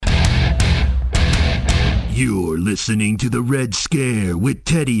You're listening to The Red Scare with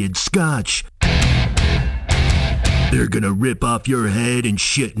Teddy and Scotch. They're gonna rip off your head and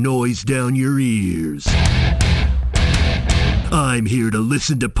shit noise down your ears. I'm here to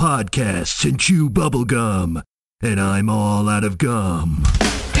listen to podcasts and chew bubblegum, and I'm all out of gum.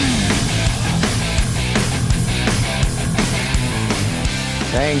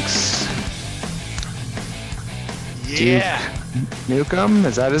 Thanks. Yeah. Duke Nukem,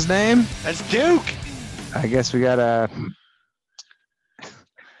 is that his name? That's Duke. I guess we got a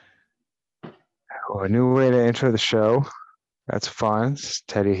new way to intro the show. That's fun. It's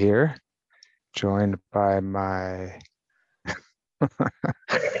Teddy here, joined by my,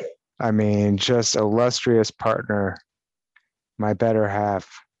 just illustrious partner, my better half,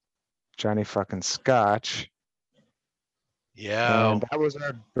 Johnny fucking Scotch. Yeah. And that was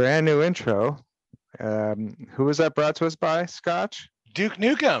our brand new intro. Who was that brought to us by, Scotch? Duke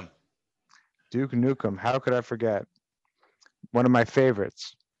Nukem. Duke Nukem. How could I forget? One of my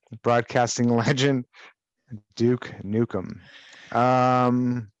favorites. Broadcasting legend, Duke Nukem.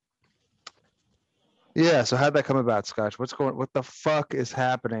 Yeah, so how'd that come about, Scotch? What the fuck is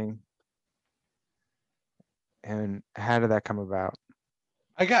happening? And how did that come about?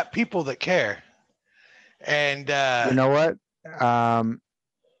 I got people that care. And you know what?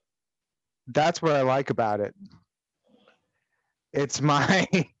 That's what I like about it. It's my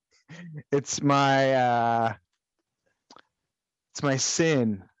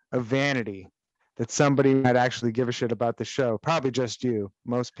sin of vanity that somebody might actually give a shit about the show. Probably just you.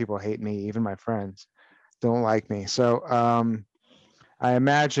 Most people hate me, even my friends don't like me. So I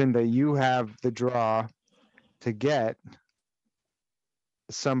imagine that you have the draw to get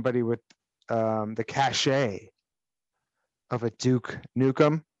somebody with the cachet of a Duke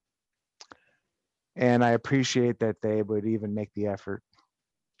Nukem. And I appreciate that they would even make the effort.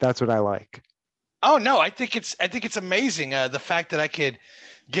 That's what I like. Oh no, I think it's amazing. The fact that I could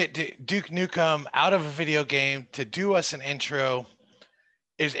get Duke Nukem out of a video game to do us an intro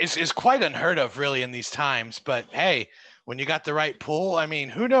is quite unheard of, really, in these times. But hey, when you got the right pull, I mean,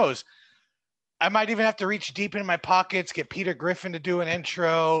 who knows? I might even have to reach deep in my pockets, get Peter Griffin to do an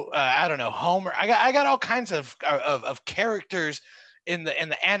intro. I don't know, Homer. I got all kinds of characters in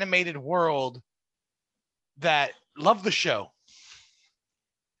the animated world that love the show.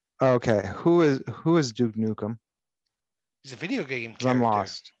 Okay, who is Duke Nukem? He's a video game character. I'm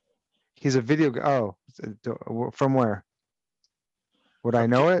lost. He's a video. From where? Would I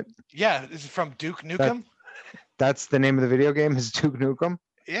know it? Yeah, this is from Duke Nukem. That's the name of the video game. Is Duke Nukem?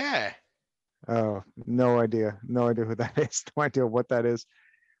 Yeah. Oh, no idea. No idea who that is. No idea what that is.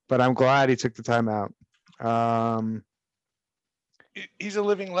 But I'm glad he took the time out. He's a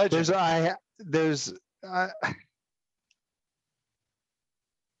living legend.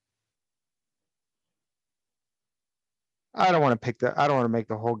 I don't want to make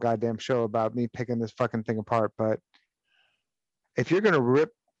the whole goddamn show about me picking this fucking thing apart, but if you're going to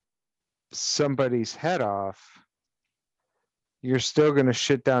rip somebody's head off, you're still going to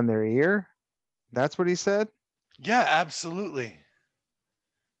shit down their ear? That's what he said? Yeah, absolutely.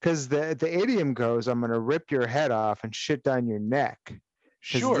 Because the idiom goes, I'm going to rip your head off and shit down your neck.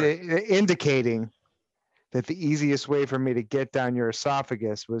 Sure. Indicating that the easiest way for me to get down your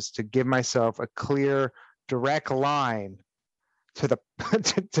esophagus was to give myself a clear, direct line to the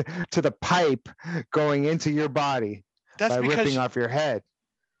to the pipe going into your body. That's by ripping off your head.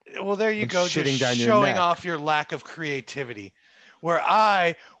 Well, there you go, just showing off your lack of creativity. Where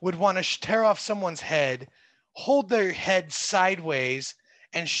I would want to tear off someone's head, hold their head sideways,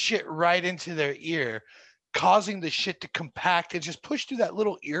 and shit right into their ear, causing the shit to compact and just push through that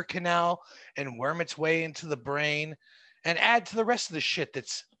little ear canal and worm its way into the brain and add to the rest of the shit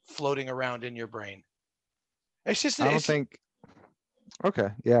that's floating around in your brain. It's just... Okay,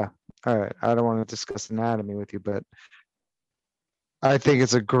 yeah. All right. I don't want to discuss anatomy with you, but I think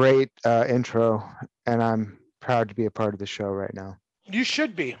it's a great intro, and I'm proud to be a part of the show right now. You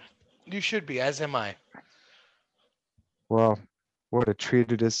should be. As am I. Well, what a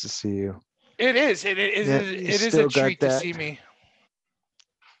treat it is to see you. It is. It is a treat to see me.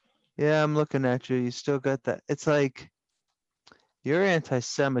 Yeah, I'm looking at you. You still got that. It's like your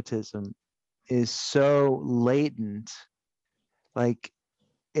anti-Semitism is so latent. Like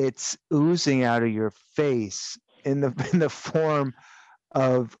it's oozing out of your face in the form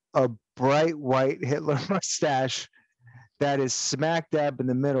of a bright white Hitler mustache that is smack dab in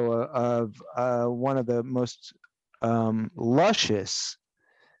the middle of one of the most luscious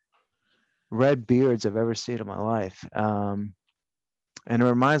red beards I've ever seen in my life. And it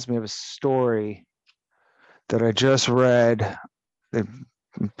reminds me of a story that I just read.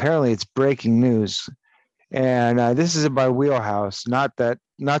 Apparently it's breaking news. And this is in my wheelhouse. Not to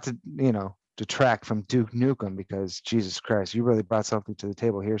detract from Duke Nukem, because Jesus Christ, you really brought something to the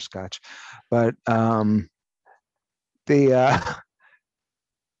table here, Scotch. But the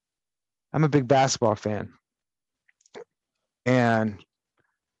I'm a big basketball fan, and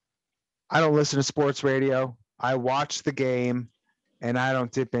I don't listen to sports radio. I watch the game, and I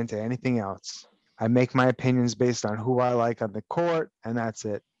don't dip into anything else. I make my opinions based on who I like on the court, and that's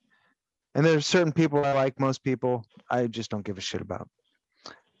it. And there's certain people I like, most people I just don't give a shit about.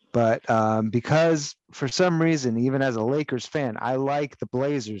 But because for some reason, even as a Lakers fan, I like the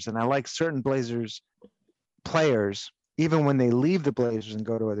Blazers, and I like certain Blazers players, even when they leave the Blazers and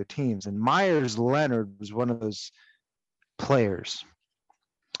go to other teams. And Myers Leonard was one of those players.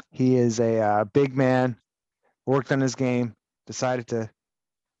 He is a big man, worked on his game, decided to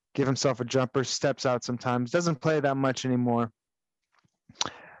give himself a jumper, steps out sometimes, doesn't play that much anymore.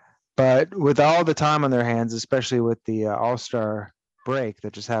 But with all the time on their hands, especially with the All-Star break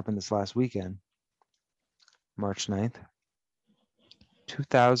that just happened this last weekend, March 9th,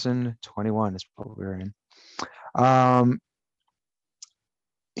 2021 is what we're in.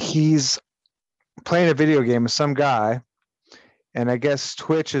 He's playing a video game with some guy, and I guess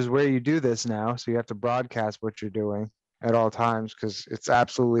Twitch is where you do this now, so you have to broadcast what you're doing at all times, because it's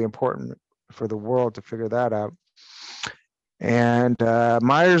absolutely important for the world to figure that out. And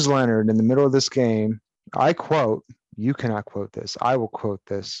Myers Leonard, in the middle of this game, I quote, you cannot quote this, I will quote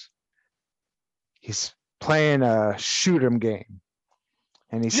this. He's playing a shoot 'em game.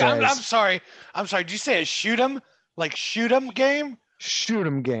 And he says, I'm sorry. Did you say a shoot 'em? Like shoot 'em game? Shoot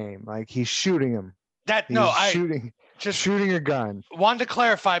 'em game. Like he's shooting him. He's just shooting a gun. wanted to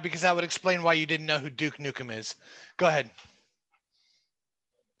clarify, because that would explain why you didn't know who Duke Nukem is. Go ahead.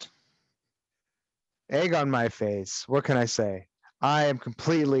 Egg on my face. What can I say? I am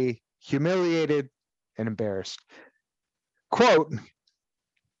completely humiliated and embarrassed. Quote.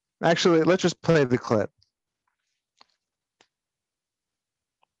 Actually, let's just play the clip.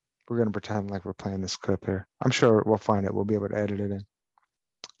 We're going to pretend like we're playing this clip here. I'm sure we'll find it. We'll be able to edit it in.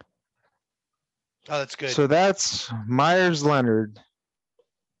 Oh, that's good. So that's Myers Leonard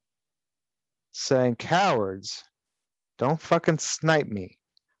saying, cowards, don't fucking snipe me.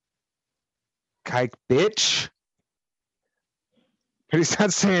 Kike bitch. But he's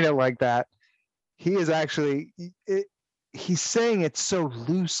not saying it like that. He is actually, he's saying it so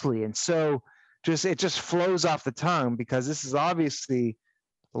loosely and so it just flows off the tongue, because this is obviously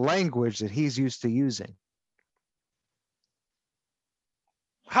language that he's used to using.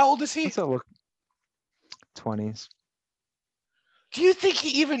 How old is he? What's that look? 20s. Do you think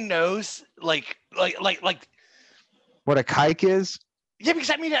he even knows like what a kike is? Yeah, because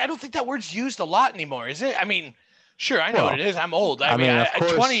I mean, I don't think that word's used a lot anymore, is it? I mean, sure, I know what it is. I'm old. I mean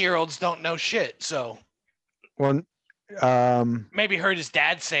 20-year-olds don't know shit, so. Well, maybe heard his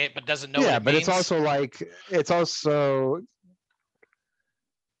dad say it, but doesn't know what it but means. it's also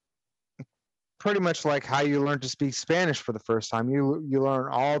pretty much like how you learn to speak Spanish for the first time. You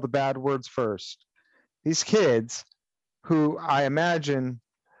learn all the bad words first. These kids, who I imagine,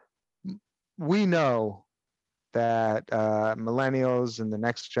 we know that millennials and the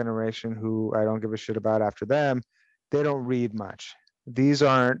next generation, who I don't give a shit about after them, they don't read much. These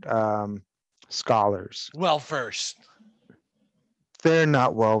aren't scholars. Well-versed. They're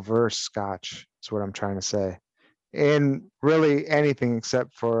not well-versed, Scotch, is what I'm trying to say. In really anything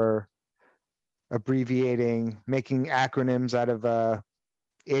except for abbreviating, making acronyms out of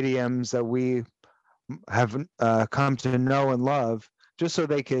idioms that we have come to know and love, just so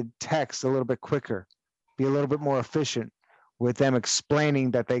they could text a little bit quicker, be a little bit more efficient with them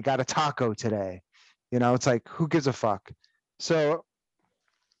explaining that they got a taco today. It's like, who gives a fuck? So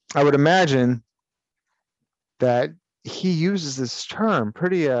I would imagine that he uses this term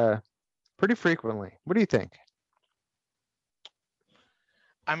pretty frequently. What do you think?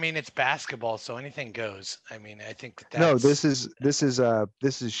 I mean, it's basketball, so anything goes. I mean, I think that's... No, this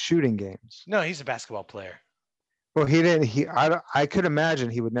is shooting games. No, he's a basketball player. Well, he didn't. I could imagine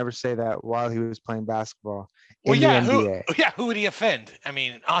he would never say that while he was playing basketball in the NBA. Who would he offend? I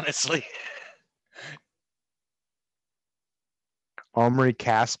mean, honestly. Omri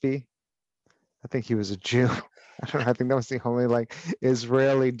Caspi. I think he was a Jew. I don't know. I think that was the only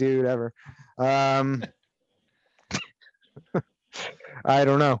Israeli dude ever. I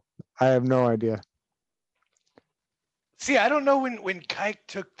don't know. I have no idea. See, I don't know when Kike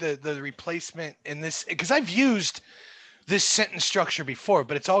took the replacement in this, because I've used this sentence structure before,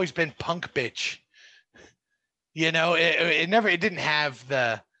 but it's always been punk bitch. It didn't have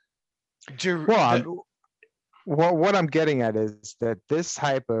the. What I'm getting at is that this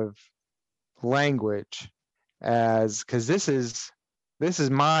type of language as because this is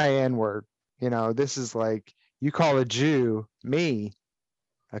my N word. This is like you call a Jew me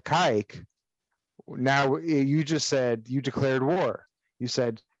a kike. Now you just said you declared war. You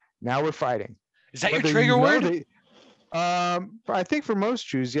said now we're fighting. Is that your Whether trigger word? I think for most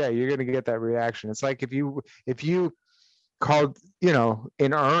Jews, yeah, you're gonna get that reaction. It's like if you called,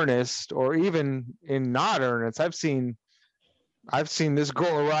 in earnest or even in not earnest. I've seen this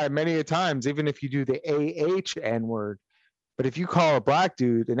go awry many a times, even if you do the N word. But if you call a black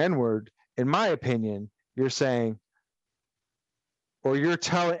dude an N word, in my opinion, you're saying, or you're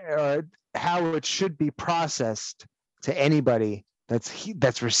telling how it should be processed to anybody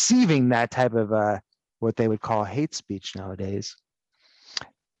that's receiving that type of what they would call hate speech nowadays.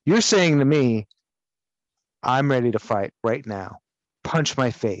 You're saying to me, I'm ready to fight right now. Punch my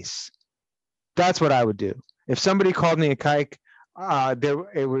face. That's what I would do. If somebody called me a kike,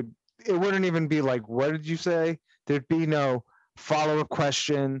 it wouldn't even be like, what did you say? There'd be no follow-up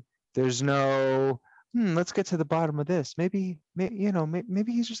question. There's no, let's get to the bottom of this. Maybe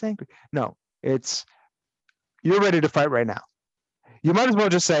he's just angry. No, it's, you're ready to fight right now. You might as well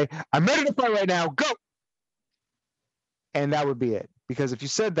just say, I'm ready to fight right now. Go. And that would be it. Because if you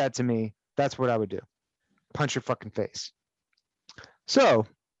said that to me, that's what I would do. Punch your fucking face. So,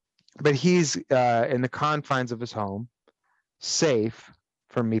 but he's in the confines of his home, safe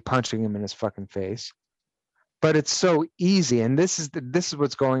from me punching him in his fucking face. But it's so easy, and this is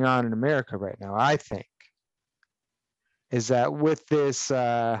what's going on in America right now, I think, is that with this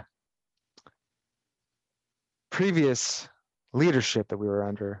previous leadership that we were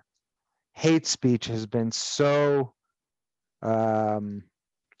under, hate speech has been so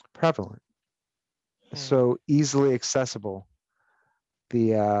prevalent, so easily accessible.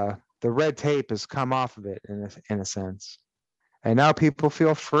 The red tape has come off of it in a sense, and now people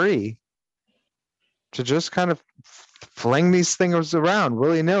feel free to just kind of fling these things around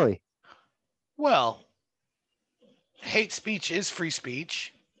willy-nilly. Well, hate speech is free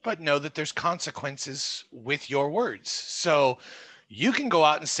speech, but know that there's consequences with your words. So you can go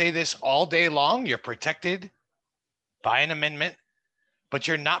out and say this all day long. You're protected by an amendment, but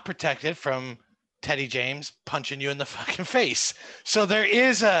you're not protected from Teddy James punching you in the fucking face. So there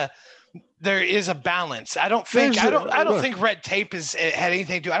is a balance. I don't think red tape had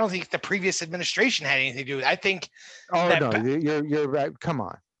anything to do. I don't think the previous administration had anything to do with it. I think. You're right. Come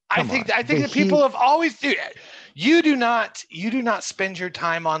on. I think the people have always do. You do not spend your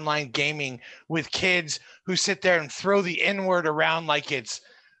time online gaming with kids who sit there and throw the N-word around like it's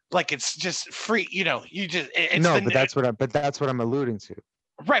just free. But that's what I'm alluding to.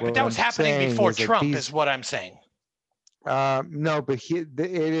 Right, but that was happening before Trump, is what I'm saying. No, but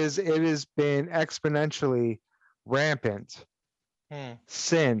it has been exponentially rampant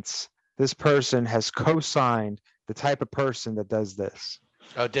since this person has co-signed the type of person that does this.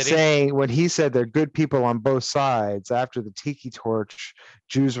 Oh, did he? Saying when he said they're good people on both sides after the Tiki Torch,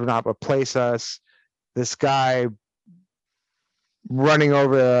 Jews will not replace us. This guy running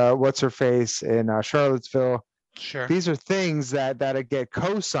over what's her face in Charlottesville. Sure. These are things that get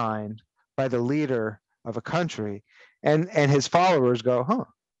co-signed by the leader of a country, and his followers go, huh,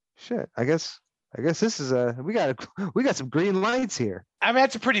 shit. I guess this is we got some green lights here. I mean,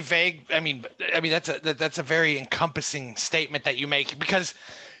 that's a pretty vague. I mean, that's a very encompassing statement that you make, because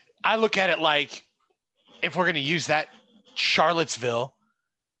I look at it like, if we're going to use that Charlottesville,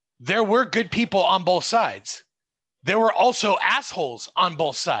 there were good people on both sides. There were also assholes on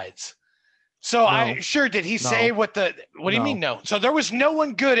both sides. So did he say what do you mean no? So there was no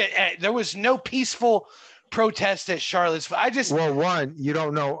one good there was no peaceful protest at Charlottesville. You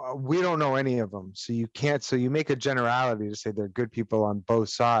don't know. We don't know any of them. So you can't. So you make a generality to say they're good people on both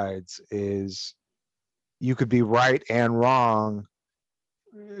sides. Is you could be right and wrong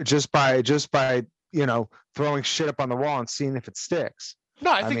just by throwing shit up on the wall and seeing if it sticks.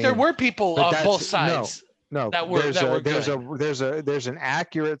 No, I think there were people on both sides. No, there's an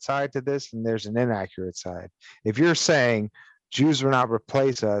accurate side to this and there's an inaccurate side. If you're saying Jews will not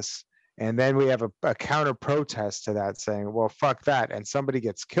replace us, and then we have a counter protest to that saying, well, fuck that, and somebody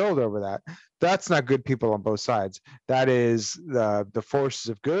gets killed over that, that's not good people on both sides. That is the forces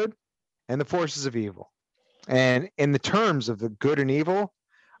of good and the forces of evil. And in the terms of the good and evil,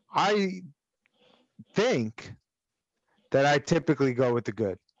 I think that I typically go with the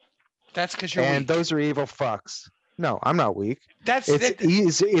good. That's because you're weak. Those are evil fucks. No, I'm not weak.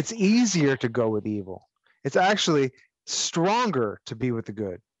 It's easier to go with evil. It's actually stronger to be with the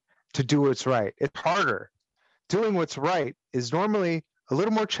good, to do what's right. It's harder. Doing what's right is normally a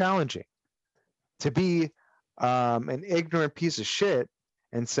little more challenging. To be an ignorant piece of shit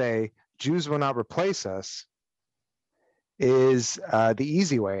and say Jews will not replace us is the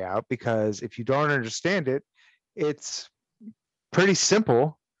easy way out, because if you don't understand it, it's pretty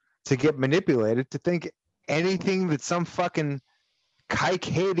simple to get manipulated to think anything that some fucking kike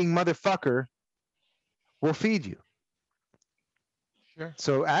hating motherfucker will feed you. Sure.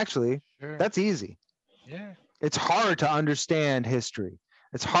 So actually, Sure. that's easy. Yeah. It's hard to understand history.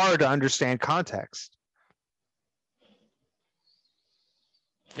 It's hard to understand context.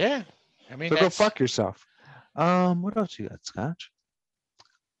 Yeah. I mean, So go fuck yourself. What else you got, Scotch?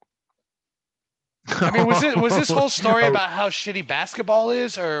 I mean, was this whole story about how shitty basketball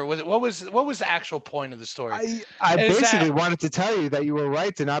is, or was it what was the actual point of the story? I Is basically that- wanted to tell you that you were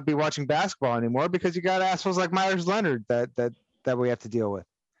right to not be watching basketball anymore because you got assholes like Myers Leonard that we have to deal with.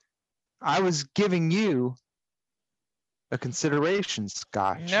 I was giving you a consideration,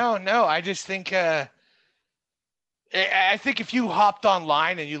 Scotch. No, I just think I think if you hopped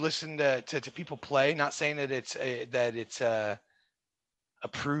online and you listened to people play, not saying that it's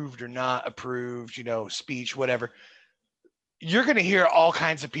approved or not approved, speech, whatever, you're gonna hear all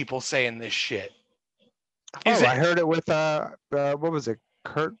kinds of people saying this shit. I heard it with what was it?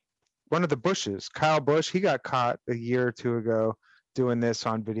 Kurt, one of the Bushes, Kyle Busch. He got caught a year or two ago doing this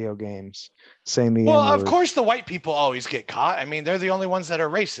on video games, saying the Well, N-word. of course the white people always get caught. I mean, they're the only ones that are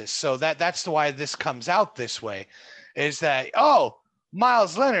racist. So that's why this comes out this way, is that, oh,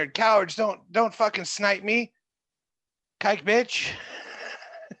 Miles Leonard, cowards, don't fucking snipe me, kike bitch.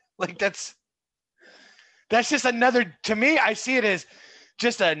 Like that's just another, to me, I see it as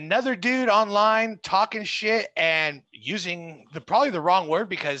just another dude online talking shit and using probably the wrong word,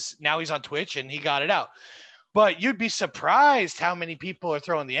 because now he's on Twitch and he got it out. But you'd be surprised how many people are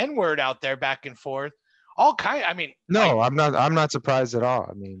throwing the N-word out there back and forth. All kind. I mean, no, like, I'm not surprised at all.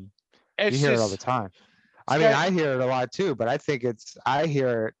 I mean, you hear it all the time. I mean, I hear it a lot too, but I think I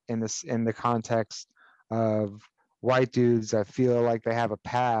hear it in the context of white dudes that feel like they have a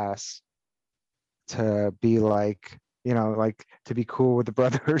pass to be like, like to be cool with the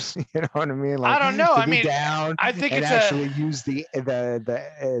brothers. You know what I mean? Like, I don't know. to I be mean, down I think and it's actually use the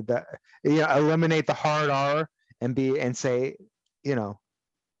eliminate the hard R and say, AH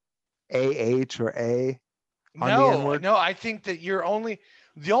or A on the N-word. No. I think that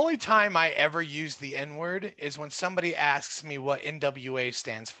the only time I ever use the N-word is when somebody asks me what NWA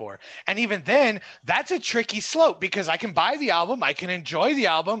stands for. And even then, that's a tricky slope, because I can buy the album, I can enjoy the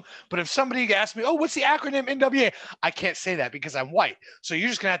album, but if somebody asks me, oh, what's the acronym NWA? I can't say that because I'm white. So you're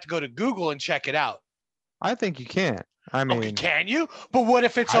just going to have to go to Google and check it out. I think you can. I mean, okay, can you? But what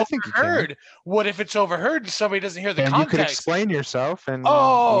if it's overheard? What if it's overheard and somebody doesn't hear the context? You could explain yourself, and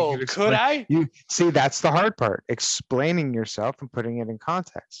could I? You see, that's the hard part: explaining yourself and putting it in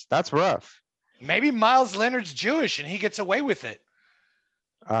context. That's rough. Maybe Miles Leonard's Jewish and he gets away with it.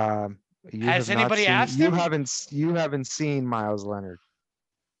 Has anybody asked him? You haven't seen Miles Leonard.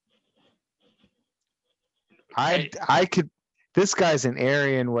 I could. This guy's an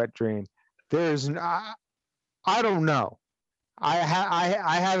Aryan wet dream. I don't know. I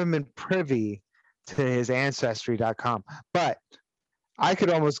haven't been privy to his ancestry.com, but I could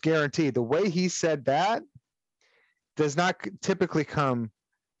almost guarantee the way he said that does not typically come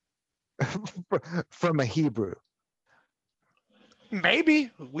from a Hebrew. Maybe.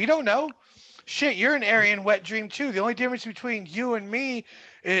 We don't know. Shit, you're an Aryan wet dream too. The only difference between you and me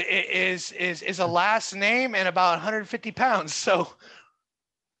is a last name and about 150 pounds. So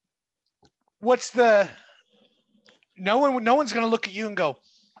what's the... No one's gonna look at you and go,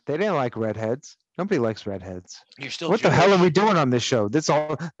 they didn't like redheads. Nobody likes redheads. You're still what Jewish. The hell are we doing on this show? This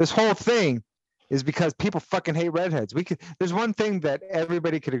whole thing is because people fucking hate redheads. There's one thing that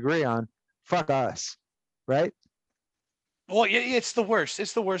everybody could agree on. Fuck us, right? Well, it's the worst.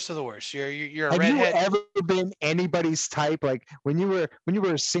 It's the worst of the worst. You're a Have redhead. Have you ever been anybody's type? Like when you were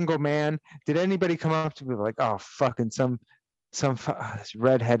a single man, did anybody come up to you like, oh, fucking some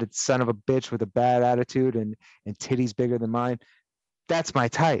redheaded son of a bitch with a bad attitude and titties bigger than mine? That's my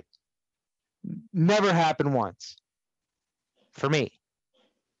type. Never happened once. For me.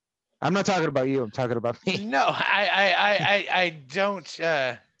 I'm not talking about you. I'm talking about me. No, I don't.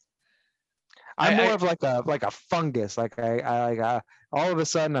 I'm more of like a fungus. Like I all of a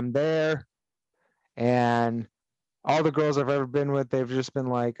sudden I'm there, and all the girls I've ever been with, they've just been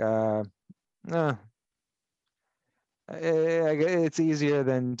like, it's easier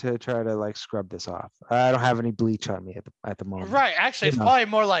than to try to like scrub this off. I don't have any bleach on me at the moment. Right. Actually, it's probably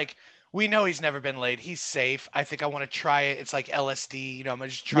more like, we know he's never been laid. He's safe. I think I want to try it. It's like LSD. I'm gonna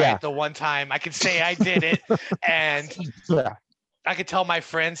just try it the one time. I can say I did it, and I could tell my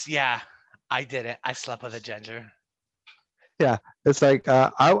friends, yeah, I did it. I slept with a ginger. Yeah, it's like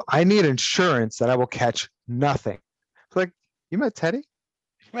I need insurance that I will catch nothing Like, you met Teddy?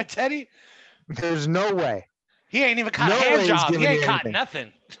 My Teddy, There's no way. he ain't even caught No a hand way he's job. He giving ain't you caught anything.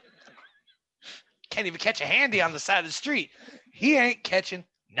 nothing. Can't even catch a handy on the side of the street. He ain't catching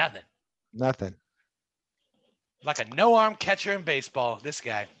nothing. Nothing. Like a no-arm catcher in baseball. This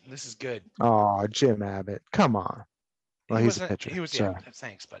guy. This is good. Oh, Jim Abbott. Come on. Well, He he's a wasn't. pitcher. He was. Sorry. Yeah.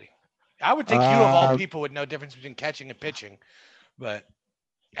 Thanks, buddy. I would think you of all Um, people would know difference between catching and pitching, but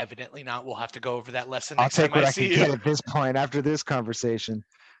evidently not. We'll have to go over that lesson I'll next take time I what I see can get you. at this point after this conversation.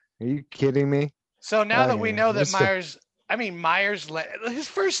 Are you kidding me? So now that we Okay, know that Mr. Myers, his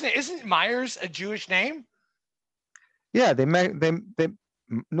first name isn't Myers a Jewish name? Yeah, they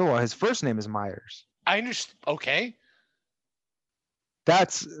no, his first name is Myers. I understand. Okay.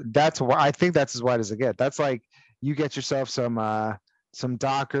 That's why I think that's as wide as it gets. That's like you get yourself some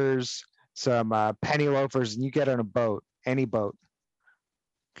dockers, some penny loafers, and you get on a boat, any boat,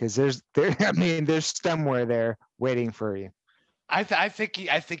 because there's stemware there waiting for you. I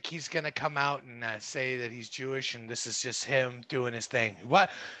think he's gonna come out and say that he's Jewish and this is just him doing his thing. What?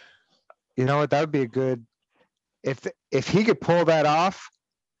 You know what? That would be a good if he could pull that off.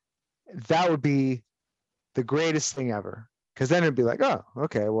 That would be the greatest thing ever. Because then it'd be like, oh,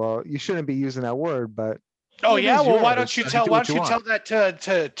 okay, well, you shouldn't be using that word, but Oh it yeah, is well why yours, don't you so tell do why what don't you want. tell that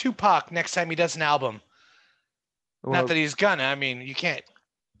to Tupac next time he does an album? Well, Not that he's gonna. I mean, you can't.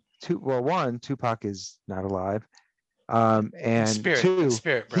 one, Tupac is not alive, and In two,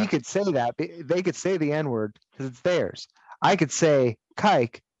 spirit, bro. he could say that they could say the N word because it's theirs. I could say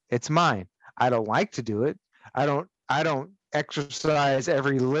kike, it's mine. I don't like to do it. I don't exercise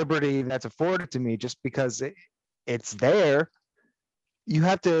every liberty that's afforded to me just because it's there. You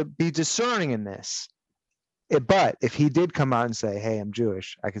have to be discerning in this. But if he did come out and say, "Hey, I'm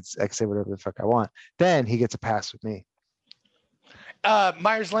Jewish," I could say whatever the fuck I want. Then he gets a pass with me.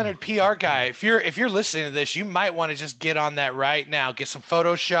 Myers Leonard PR guy, if you're listening to this, you might want to just get on that right now. Get some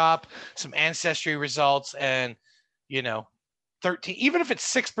Photoshop, some ancestry results, and 13, even if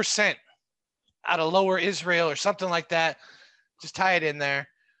it's 6% out of Lower Israel or something like that, just tie it in there.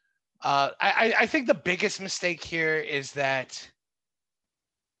 I think the biggest mistake here is that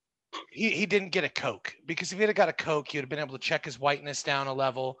he didn't get a Coke, because if he had got a Coke, he would have been able to check his whiteness down a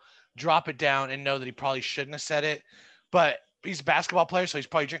level, drop it down, and know that he probably shouldn't have said it. But he's a basketball player, so he's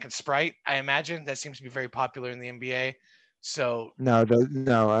probably drinking Sprite. I imagine that seems to be very popular in the NBA. So No,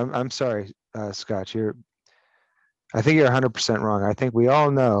 I'm sorry, Scott. I think you're 100% wrong. I think we all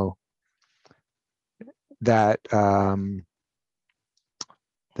know that the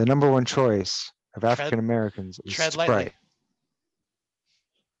number one choice of African Americans is tread Sprite. lightly.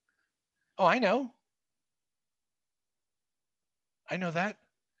 Oh, I know that.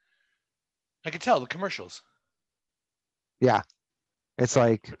 I could tell the commercials. Yeah, it's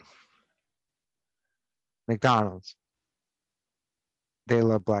like McDonald's. They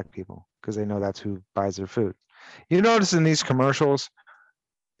love black people because they know that's who buys their food. You notice in these commercials,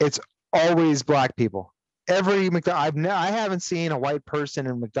 it's always black people. Every McDonald's, I haven't seen a white person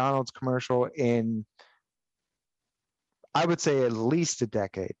in a McDonald's commercial in, I would say, at least a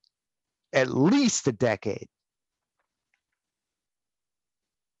decade. At least a decade.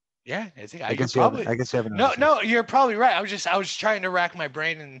 Yeah, I guess you haven't. No, you're probably right. I was trying to rack my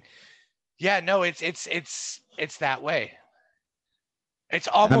brain, and yeah, no, it's that way. It's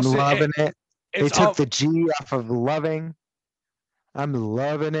almost. I'm loving it. They took the G off of loving. I'm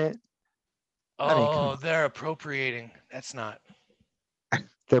loving it. Oh, they're appropriating. That's not.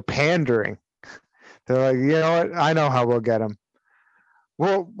 They're pandering. They're like, you know what? I know how we'll get them.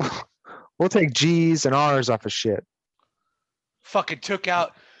 We'll take G's and R's off of shit. Fucking took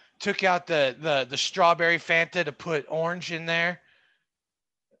out the strawberry Fanta to put orange in there.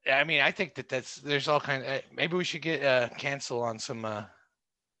 I mean, I think there's all kind of. Maybe we should get cancel on some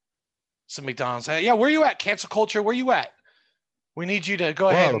McDonald's. Yeah, where you at? Cancel culture. Where you at? We need you to go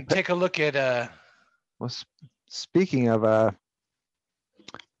ahead and take a look at. Well, speaking of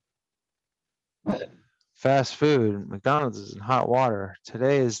fast food, McDonald's is in hot water.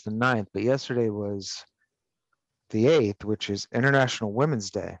 Today is the 9th, but yesterday was the 8th, which is International Women's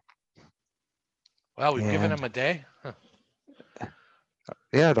Day. Wow, we've given them a day? Huh.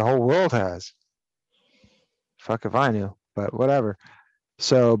 Yeah, the whole world has. Fuck if I knew, but whatever.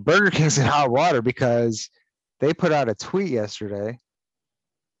 So Burger King's in hot water because they put out a tweet yesterday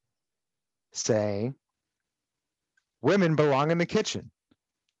saying women belong in the kitchen.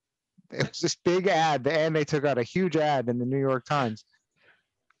 It was this big ad, and they took out a huge ad in the New York Times.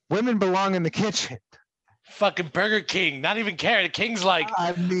 Women belong in the kitchen. Fucking Burger King, not even care. The King's like,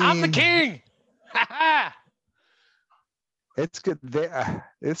 I mean, I'm the king. It's good.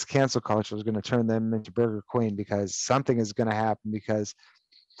 This cancel culture is going to turn them into Burger Queen because something is going to happen because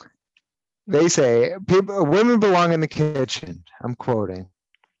they say women belong in the kitchen. I'm quoting.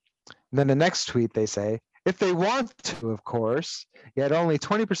 And then the next tweet they say, if they want to, of course, yet only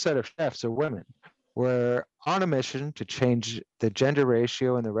 20% of chefs are women. We're on a mission to change the gender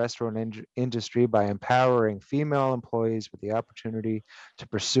ratio in the restaurant industry by empowering female employees with the opportunity to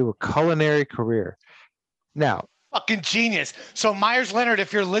pursue a culinary career. Now, Fucking genius. So Myers Leonard,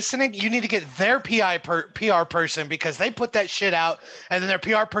 if you're listening, you need to get their PR person because they put that shit out, and then their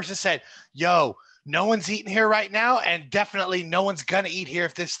PR person said, "Yo, no one's eating here right now, and definitely no one's gonna eat here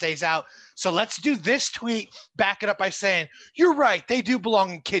if this stays out. So let's do this tweet, back it up by saying, you're right, they do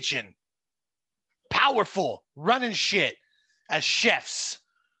belong in kitchen. Powerful, running shit as chefs."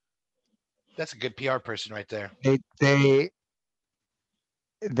 That's a good PR person right there.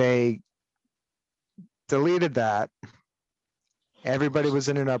 They deleted that. Everybody was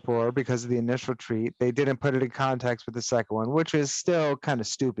in an uproar because of the initial tweet. They didn't put it in context with the second one, which is still kind of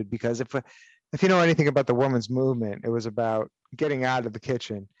stupid because if you know anything about the women's movement, it was about getting out of the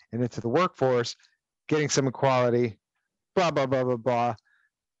kitchen and into the workforce, getting some equality, blah, blah, blah, blah,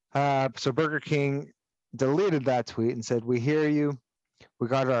 blah. So Burger King deleted that tweet and said, we hear you. We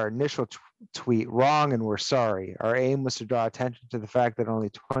got our initial tweet wrong and we're sorry. Our aim was to draw attention to the fact that only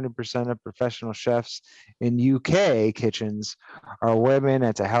 20% of professional chefs in UK kitchens are women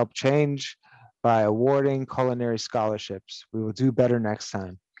and to help change by awarding culinary scholarships. We will do better next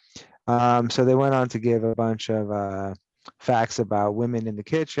time. So they went on to give a bunch of facts about women in the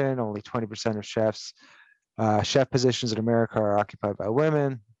kitchen. Only 20% of chef positions in America are occupied by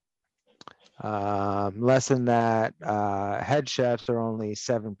women. Less than that, head chefs are only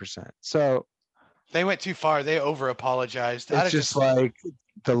 7%. So they went too far. They over apologized. It's just like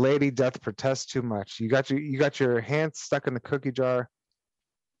the lady doth protest too much. You got your hands stuck in the cookie jar.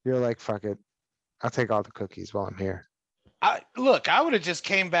 You're like, fuck it. I'll take all the cookies while I'm here. I would have just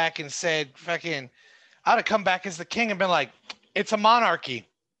came back and said, fucking, I'd have come back as the king and been like, it's a monarchy.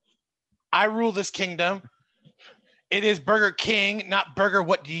 I rule this kingdom. It is Burger King, not Burger.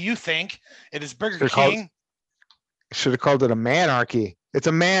 What do you think? It is Burger King. Should have called it a manarchy. It's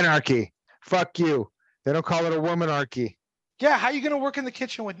a manarchy. Fuck you. They don't call it a womanarchy. Yeah, how are you going to work in the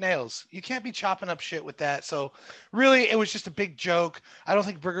kitchen with nails? You can't be chopping up shit with that. So really, it was just a big joke. I don't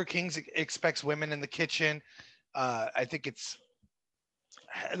think Burger King expects women in the kitchen. I think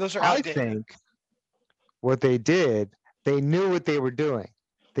those are outdated. I think what they did, they knew what they were doing.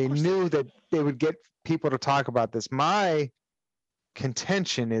 They knew that they would get people to talk about this. My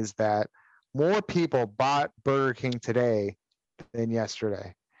contention is that more people bought Burger King today than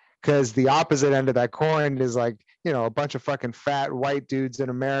yesterday. Because the opposite end of that coin is like, you know, a bunch of fucking fat white dudes in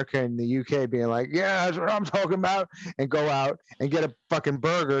America and the UK being like, yeah, that's what I'm talking about, and go out and get a fucking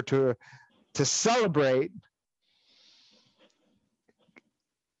burger to celebrate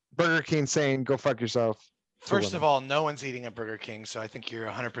Burger King saying, go fuck yourself. First of all, no one's eating at Burger King, so I think you're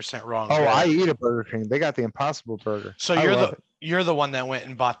 100% wrong. Oh, I eat a Burger King. They got the Impossible Burger. So you're the one that went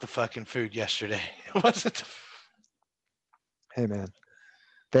and bought the fucking food yesterday. Was it? Hey man,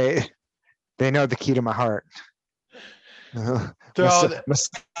 they know the key to my heart.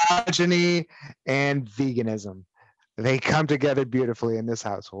 Misogyny and veganism. They come together beautifully in this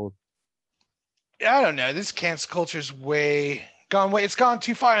household. I don't know. This cancel culture's it's gone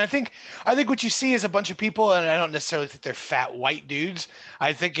too far. And I think what you see is a bunch of people, and I don't necessarily think they're fat white dudes.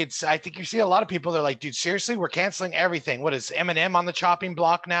 I think you see a lot of people. They're like, dude, seriously, we're canceling everything. What is Eminem on the chopping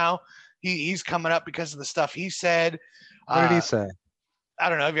block now? He's coming up because of the stuff he said. What did he say? I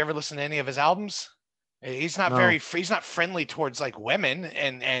don't know. Have you ever listened to any of his albums? He's not he's not friendly towards like women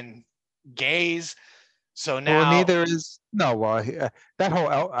and gays. So now, neither is that whole.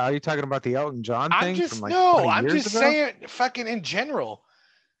 Are you talking about the Elton John thing? I'm just saying, fucking in general,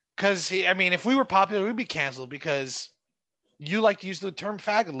 because if we were popular, we'd be canceled because you like to use the term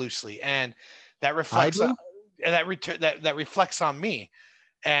faggot loosely, and that reflects that reflects on me,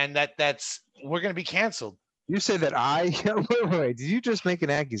 and that's we're gonna be canceled. You say that wait, did you just make an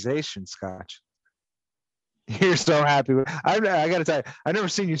accusation, Scotch? You're so happy. I gotta tell you, I've never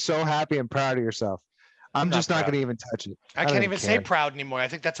seen you so happy and proud of yourself. I'm just not going to even touch it. I can't even say proud anymore. I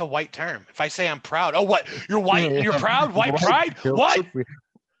think that's a white term. If I say I'm proud, oh, what? You're white and you're proud? White pride? What?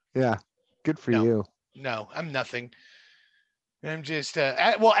 Yeah. Good for you. No, I'm nothing. I'm just,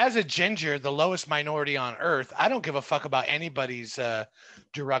 as a ginger, the lowest minority on earth, I don't give a fuck about anybody's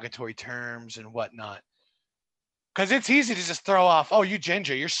derogatory terms and whatnot. Because it's easy to just throw off, oh, you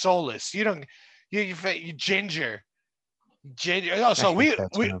ginger, you're soulless. You ginger. Oh, so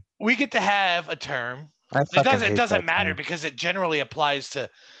we get to have a term I It fucking doesn't hate doesn't that matter term. because it generally applies to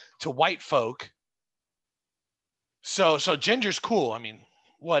white folk. So ginger's cool. I mean,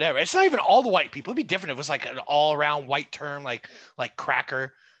 whatever. It's not even all the white people. It'd be different if it was like an all around white term, like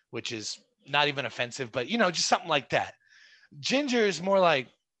cracker, which is not even offensive, but just something like that. Ginger is more like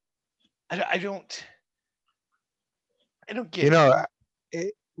I don't get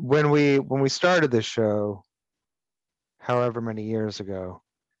When we started this show, however many years ago,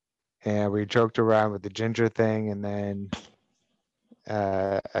 and we joked around with the ginger thing, and then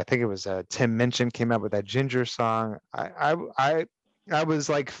I think it was Tim Minchin came out with that ginger song. I was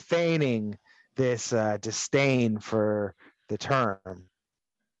like feigning this disdain for the term,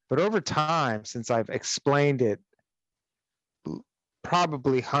 but over time, since I've explained it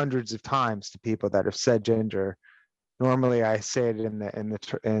probably hundreds of times to people that have said ginger, normally I say it in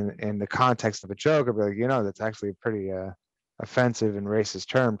the context of a joke. I'll be like, that's actually a pretty offensive and racist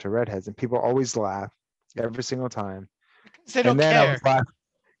term to redheads, and people always laugh every single time. they don't And then I was care.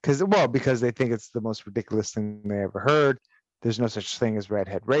 laughing because they think it's the most ridiculous thing they ever heard. There's no such thing as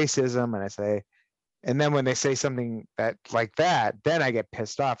redhead racism, and I say, and then when they say something like that, then I get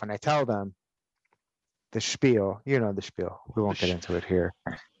pissed off, and I tell them the spiel. The spiel. We won't get into it here.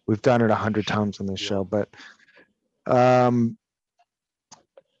 We've done it 100 times on this show, but I'm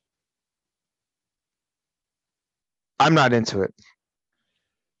not into it.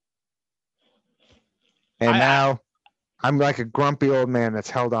 And now I'm like a grumpy old man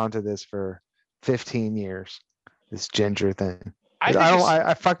that's held on to this for 15 years. This ginger thing.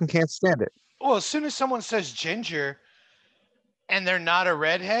 I fucking can't stand it. Well, as soon as someone says ginger and they're not a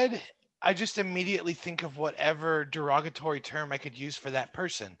redhead, I just immediately think of whatever derogatory term I could use for that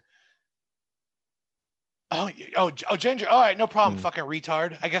person. Oh, ginger. All right, no problem, fucking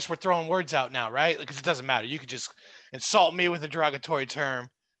retard. I guess we're throwing words out now, right? Because it doesn't matter. You could just insult me with a derogatory term.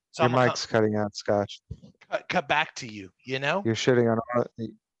 So Your mic's cutting out, Scotch. Cut back to you. You're shitting on all.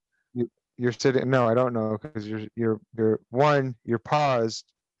 You're sitting. No, I don't know because you're paused.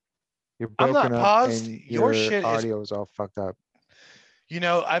 You're broken I'm not up, paused. and Your shit audio is all fucked up.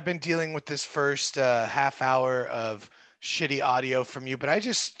 I've been dealing with this first half hour of shitty audio from you, but I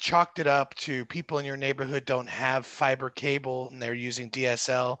just chalked it up to people in your neighborhood don't have fiber cable and they're using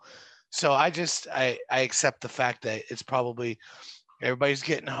DSL. So I accept the fact that it's probably everybody's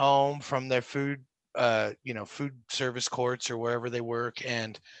getting home from their food service courts or wherever they work,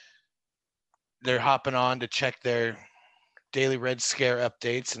 and they're hopping on to check their daily Red Scare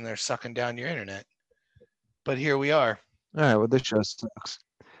updates, and they're sucking down your internet. But here we are. All right, well, this show sucks.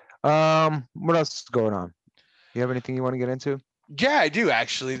 What else is going on? You have anything you want to get into? Yeah, I do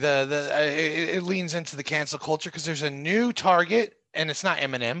actually. It leans into the cancel culture because there's a new target, and it's not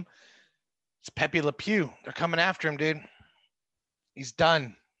Eminem. It's Pepe Le Pew. They're coming after him, dude. He's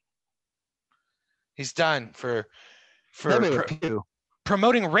done. He's done for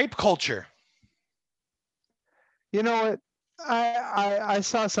promoting rape culture. You know what? I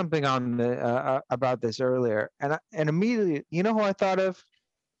saw something on the about this earlier, and immediately, you know who I thought of?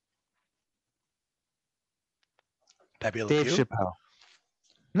 Pepe Le Dave Pew? Chappelle.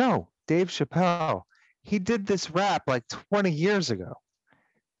 No, Dave Chappelle. He did this rap like 20 years ago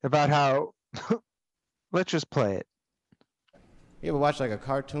about how. Let's just play it. You ever watch like a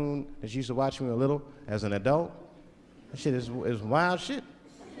cartoon that you used to watch when you were little as an adult? That shit is wild shit.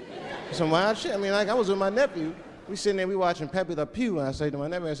 It's some wild shit. I mean, like I was with my nephew. We sitting there, we watching Pepe Le Pew, and I say to my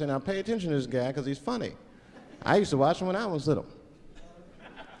nephew, I say, now pay attention to this guy because he's funny. I used to watch him when I was little.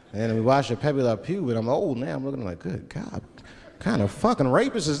 And we watched Pepe Le Pew, and I'm old now. I'm looking like, good God, what kind of fucking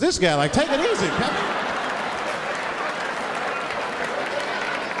rapist is this guy? Like, take it easy, Pepe.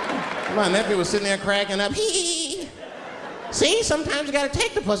 My nephew was sitting there cracking up. Hee. See, sometimes you gotta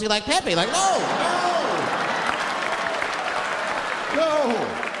take the pussy like Pepe. Like, no.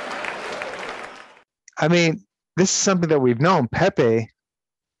 I mean, this is something that we've known. Pepe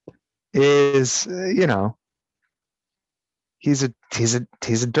is, he's a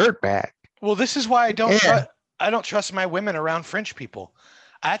dirtbag. Well, this is why I don't trust my women around French people.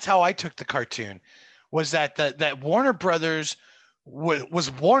 That's how I took the cartoon. Was that Warner Brothers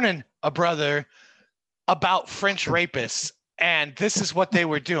was warning a brother about French rapists, and this is what they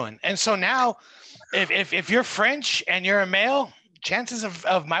were doing. And so now, if you're French and you're a male, chances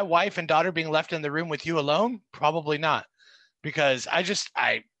of my wife and daughter being left in the room with you alone, probably not, because I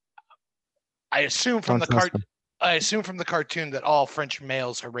assume from the cartoon that all French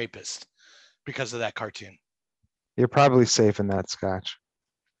males are rapists because of that cartoon. You're probably safe in that, Scotch.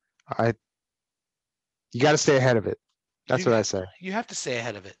 You got to stay ahead of it. That's what I say. You have to stay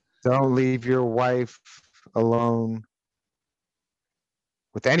ahead of it. Don't leave your wife alone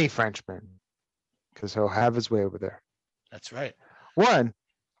with any Frenchman. because he'll have his way over there. That's right. One,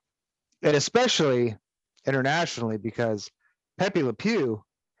 and especially internationally, because Pepe Le Pew,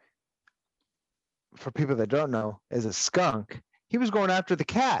 for people that don't know, is a skunk. He was going after the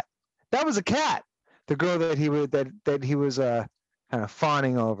cat. That was a cat. The girl that he was kind of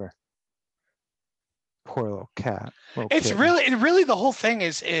fawning over. Poor little cat. It's kitten. really the whole thing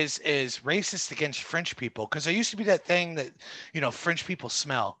is racist against French people, because there used to be that thing that French people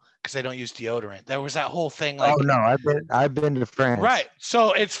smell because they don't use deodorant. There was that whole thing like, Oh no, I've been to France. right.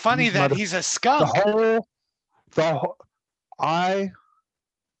 So it's funny These that he's a the skunk. whole I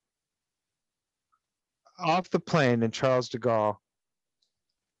off the plane in Charles de Gaulle.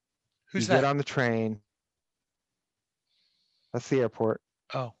 Who's you that? get on the train. That's the airport.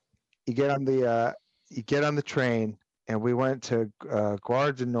 Oh, You get on the train, and we went to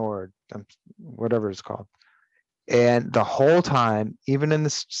Gare du Nord, whatever it's called. And the whole time, even in the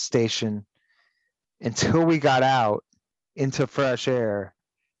station, until we got out into fresh air,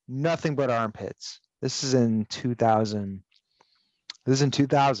 nothing but armpits. This is in 2000.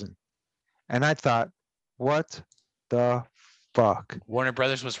 And I thought, what the fuck? Warner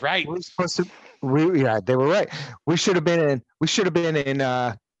Brothers was right. We're supposed to. Yeah, they were right. We should have been in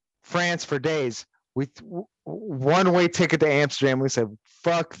France for days. One-way ticket to Amsterdam. We said,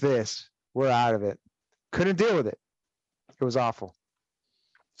 fuck this. We're out of it. Couldn't deal with it. It was awful.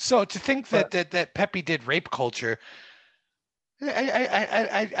 So to think that Pepe did rape culture,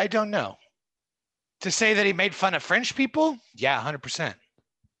 I don't know. To say that he made fun of French people, yeah, 100%.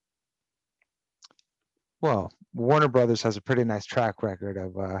 Well, Warner Brothers has a pretty nice track record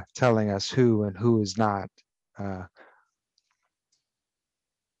of telling us who and who is not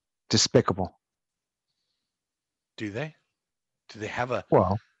despicable. Do they? Do they have a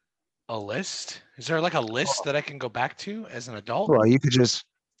list? Is there like a list that I can go back to as an adult? Well, you could just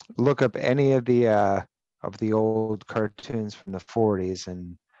look up any of the old cartoons from the 40s,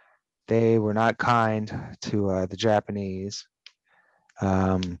 and they were not kind to the Japanese.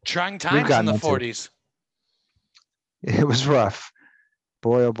 Trying times in the 40s. It was rough.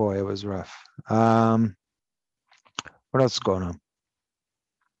 Boy, oh boy, it was rough. What else is going on?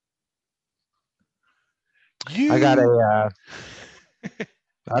 I got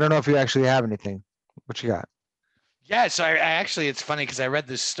I don't know if you actually have anything. What you got? Yeah, so I actually, it's funny because I read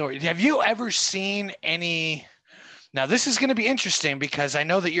this story. Have you ever seen any? Now, this is going to be interesting because I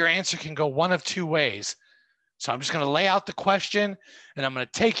know that your answer can go one of two ways. So I'm just going to lay out the question, and I'm going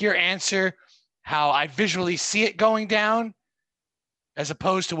to take your answer how I visually see it going down, as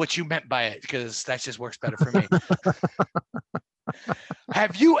opposed to what you meant by it, because that just works better for me.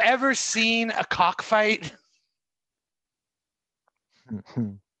 Have you ever seen a cockfight?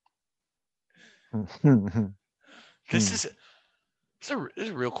 This is a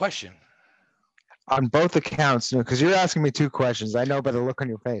real question. On both accounts, no, because you're asking me two questions. I know by the look on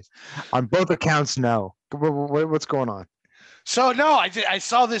your face. On both accounts, no. What's going on? So no, I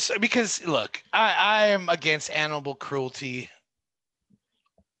saw this because look, I am against animal cruelty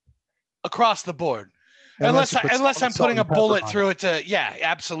across the board. Unless I'm putting a bullet through it to, yeah,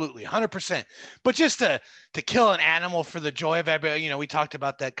 absolutely, 100%. But just to kill an animal for the joy of it, we talked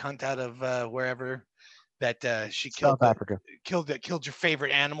about that cunt out of wherever that she killed South Africa. Killed your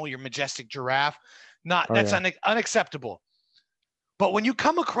favorite animal, your majestic giraffe. That's unacceptable. But when you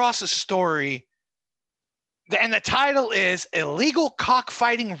come across a story, and the title is "Illegal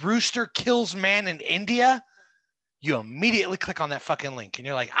Cockfighting Rooster Kills Man in India," you immediately click on that fucking link, and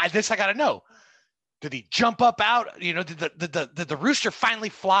you're like, I gotta know. Did he jump up out? Did the rooster finally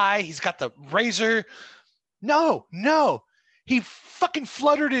fly? He's got the razor. No. He fucking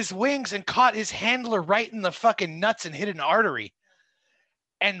fluttered his wings and caught his handler right in the fucking nuts and hit an artery.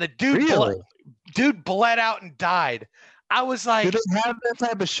 And the dude bled out and died. I was like, do they have that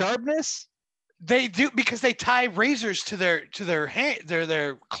type of sharpness? They do, because they tie razors to their hand,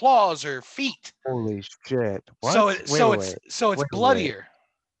 their claws or feet. Holy shit! What? So it's bloodier.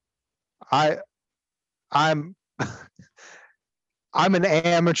 I'm an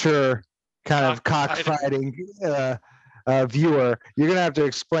amateur kind of cockfighting viewer. You're gonna have to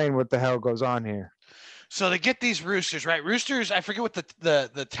explain what the hell goes on here. So they get these roosters, right? Roosters, I forget what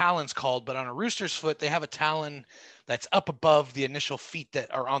the talon's called, but on a rooster's foot, they have a talon that's up above the initial feet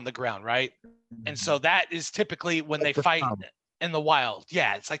that are on the ground, right? And so that is typically when they fight in the wild.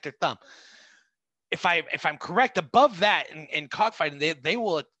 Yeah, it's like their thumb. If I'm correct, above that in cockfighting, they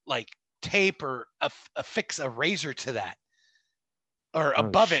will like tape or affix a razor to that or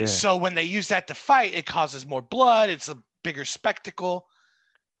above it. So when they use that to fight, it causes more blood. It's a bigger spectacle.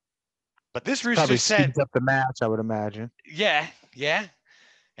 But this rooster said, speeds up the match, I would imagine. Yeah.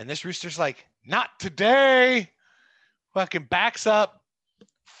 And this rooster's like, Not today. Fucking backs up,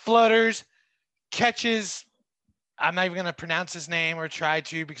 flutters, catches. I'm not even going to pronounce his name or try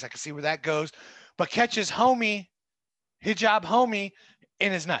to because I can see where that goes. But catches homie, hijab homie,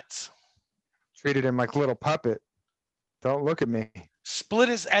 in his nuts. Treated him like a little puppet. Don't look at me. Split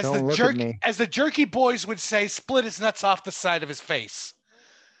his, as Don't look at me. the jerky boys would say, split his nuts off the side of his face.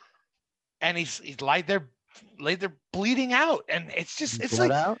 And he's laid there bleeding out. And it's just, it's Blood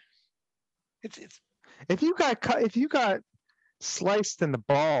like, out? it's If you got sliced in the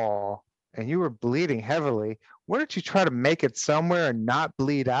ball and you were bleeding heavily, why don't you try to make it somewhere and not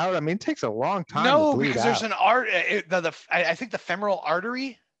bleed out? I mean, it takes a long time to bleed because out. there's an I think the femoral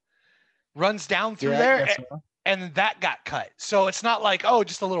artery runs down through Yeah, I there, guess so. and that got cut. So it's not like, oh,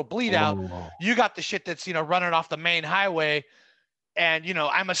 just a little bleed out. Oh. You got the shit that's, running off the main highway. And,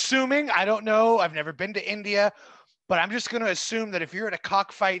 I'm assuming, I don't know, I've never been to India, but I'm just going to assume that if you're at a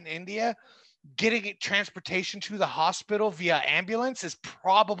cockfight in India, getting transportation to the hospital via ambulance is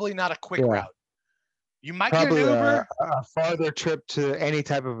probably not a quick route. You might Probably get an Uber. a farther trip to any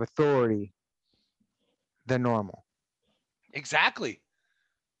type of authority than normal. Exactly.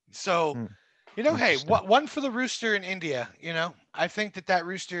 So, hey, Interesting. one for the rooster in India. I think that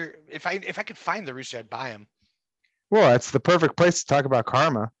rooster, if I could find the rooster, I'd buy him. Well, it's the perfect place to talk about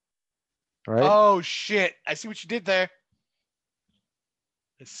karma, right? Oh shit! I see what you did there.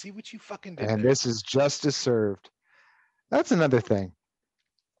 Let's see what you fucking did. And there. this is justice served. That's another thing.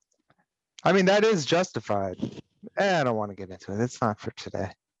 I mean, that is justified. I don't want to get into it. It's not for today.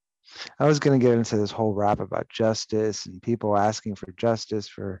 I was going to get into this whole rap about justice and people asking for justice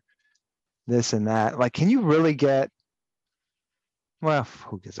for this and that. Like, can you really get? Well,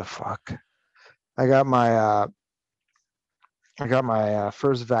 who gives a fuck? I got my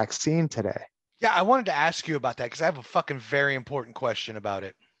first vaccine today. Yeah, I wanted to ask you about that because I have a fucking very important question about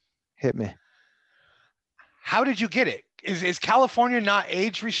it. Hit me. How did you get it? Is California not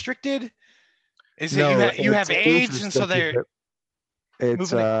age restricted? Is No, it you have it's AIDS and so they're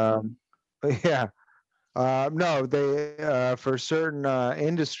it's moving yeah. No, they for certain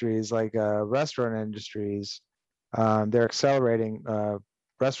industries like restaurant industries, they're accelerating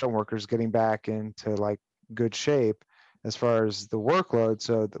restaurant workers getting back into like good shape as far as the workload.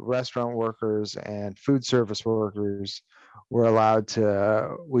 So the restaurant workers and food service workers were allowed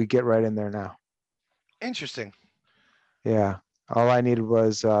to. We get right in there now. Interesting. Yeah. All I needed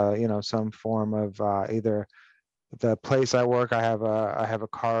was some form of either the place I work. I have a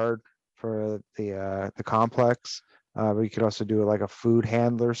card for the complex. But you could also do like a food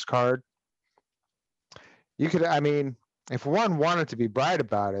handler's card. You could, I mean, if one wanted to be bright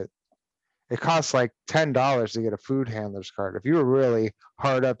about it, it costs like $10 to get a food handler's card. If you were really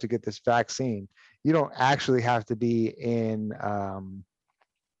hard up to get this vaccine, you don't actually have to be in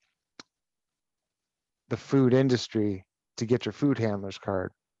the food industry to get your food handler's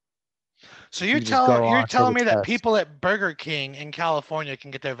card. So you're You just go on, telling take me a that test. people at Burger King in California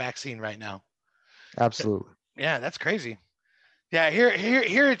can get their vaccine right now? Absolutely. Yeah, that's crazy. Yeah,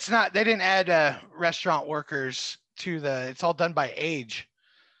 here it's not. They didn't add restaurant workers to the. It's all done by age.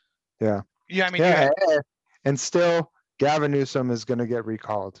 Yeah. Yeah, I mean, Yeah, and still Gavin Newsom is going to get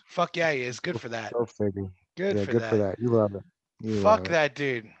recalled. fuck yeah, he is. Good for that. Go figure. Good Yeah, for good that. for that. You love it. You Fuck love it. that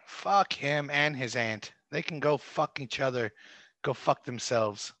dude. Fuck him and his aunt. They can go fuck each other. Go fuck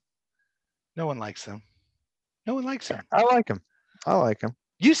themselves. No one likes them. No one likes him. I like him. I like him.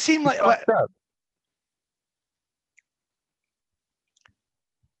 You seem like what? Fucked up.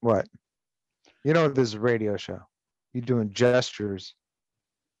 What? You know, this is a radio show. You doing gestures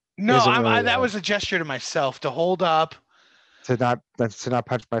No, isn't really that was a gesture to myself to hold up. to not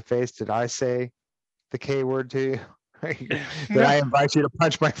punch my face. Did I say the K word to you? Did I invite you to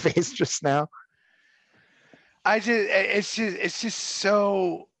punch my face just now? It's just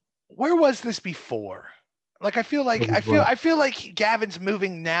so. Where was this before? Like I feel like Gavin's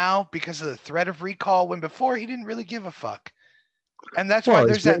moving now because of the threat of recall. When before he didn't really give a fuck, and that's why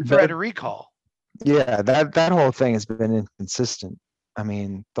there's that threat of recall. Yeah, that whole thing has been inconsistent. I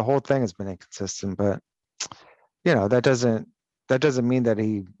mean, the whole thing has been inconsistent, but that doesn't mean that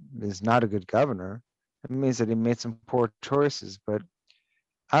he is not a good governor. It means that he made some poor choices, but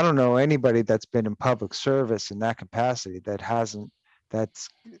I don't know anybody that's been in public service in that capacity that has a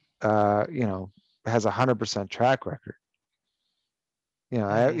 100% track record.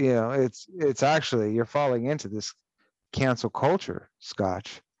 It's actually, you're falling into this cancel culture,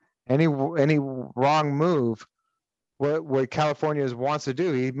 Scotch. Any wrong move, what California wants to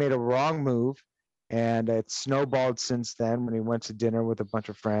do, he made a wrong move, and it's snowballed since then when he went to dinner with a bunch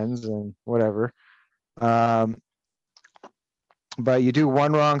of friends and whatever. but you do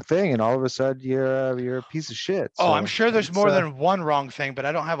one wrong thing, and all of a sudden you're a piece of shit. Oh, I'm So sure there's it's, more than one wrong thing, but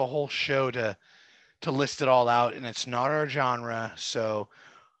I don't have a whole show to list it all out, and it's not our genre. So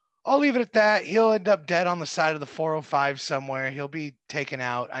I'll leave it at that. He'll end up dead on the side of the 405 somewhere. He'll be taken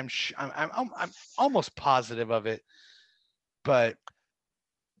out. I'm almost positive of it. But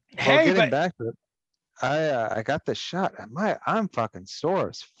hey, getting but back to it, I got the shot. I'm fucking sore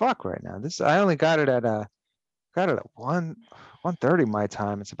as fuck right now. I only got it at 1:30 my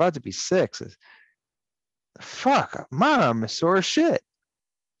time. It's about to be 6. Fuck, my arm is sore as shit.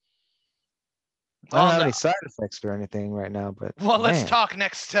 I don't have any side effects or anything right now, but let's talk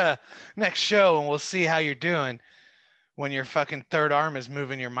next show, and we'll see how you're doing when your fucking third arm is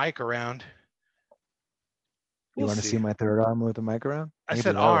moving your mic around. You want to see my third arm with the mic around? I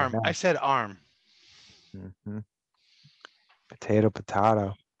said arm. I said arm. Mm-hmm. Potato.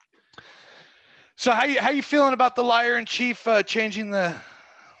 So how you feeling about the liar in chief changing the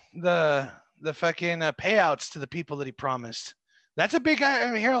fucking payouts to the people that he promised? That's a big.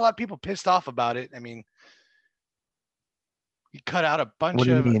 I'm hearing a lot of people pissed off about it. I mean, he cut out a bunch What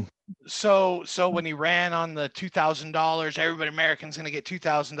do you mean? So when he ran on the $2,000, everybody American's going to get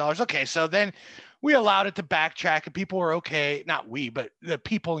 $2,000. Okay, so then we allowed it to backtrack, and people were okay. Not we, but the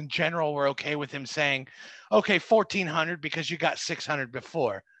people in general were okay with him saying, "Okay, 1,400 because you got 600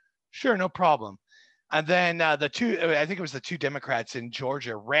 before." Sure, no problem. And then I think it was the two Democrats in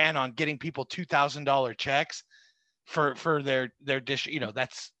Georgia ran on getting people $2,000 checks for their dish. You know,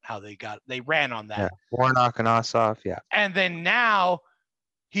 that's how they ran on that. Yeah, Warnock and Ossoff, yeah. And then now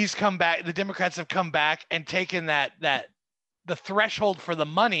he's come back. The Democrats have come back and taken that the threshold for the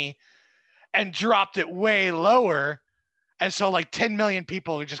money and dropped it way lower. And so like 10 million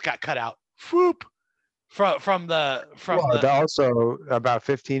people just got cut out. Whoop. Also about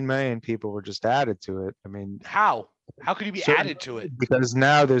 15 million people were just added to it. I mean, how could you be added to it? Because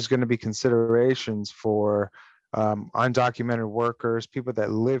now there's going to be considerations for undocumented workers, people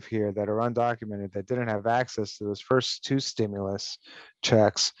that live here that are undocumented that didn't have access to those first 2 stimulus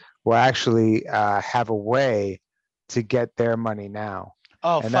checks will actually have a way to get their money now.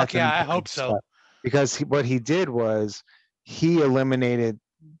 Oh, and fuck yeah, I hope so. Because what he did was he eliminated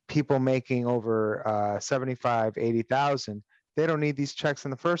people making over 75, 80,000. They don't need these checks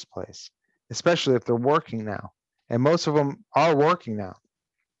in the first place, especially if they're working now. And most of them are working now.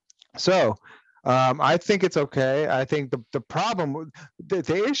 So I think it's okay. I think the problem,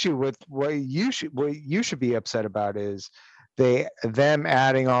 the issue with what you should be upset about is them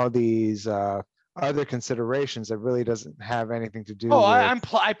adding all these other considerations that really doesn't have anything to do with.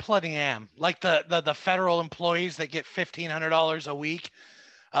 I plenty am. Like the federal employees that get $1,500 a week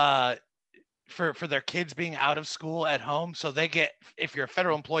for their kids being out of school at home. So they get, if you're a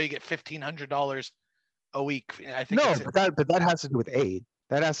federal employee, you get $1,500 a week. I think but that has to do with aid.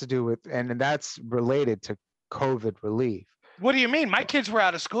 That has to do with, and that's related to COVID relief. What do you mean? My kids were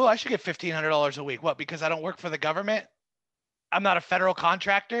out of school. I should get $1,500 a week. What? Because I don't work for the government? I'm not a federal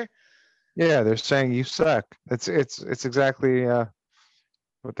contractor? Yeah, they're saying you suck. It's exactly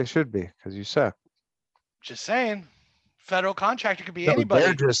what they should be, because you suck. Just saying. Federal contractor could be anybody.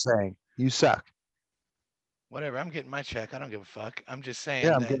 They're just saying you suck. Whatever. I'm getting my check. I don't give a fuck. I'm just saying.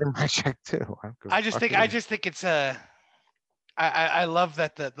 Yeah, I'm getting my check too. I just think it's I love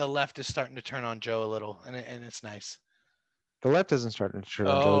that the left is starting to turn on Joe a little, and it's nice. The left isn't starting to turn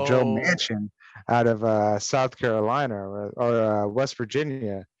on Joe. Joe Manchin out of South Carolina or West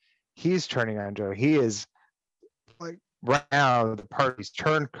Virginia, he's turning on Joe. He is like right now the party's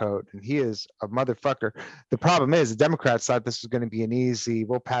turncoat, and he is a motherfucker. The problem is the Democrats thought this was going to be an easy,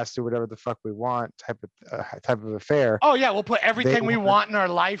 we'll pass through whatever the fuck we want type of affair. Oh yeah, we'll put everything we want in our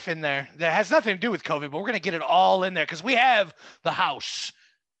life in there. That has nothing to do with COVID, but we're going to get it all in there because we have the House,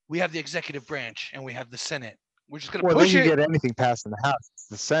 we have the executive branch, and we have the Senate. We're just going to push it. Well, then you get anything passed in the House. It's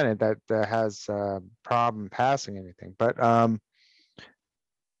the Senate that has a problem passing anything. But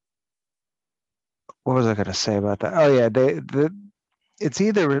what was I going to say about that? Oh yeah, it's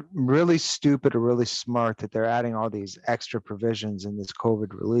either really stupid or really smart that they're adding all these extra provisions in this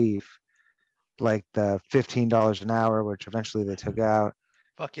COVID relief, like the $15 an hour, which eventually they took out.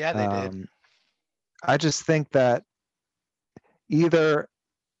 Fuck yeah, they did. I just think that either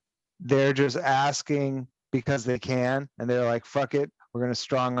they're just asking because they can, and they're like, fuck it, we're going to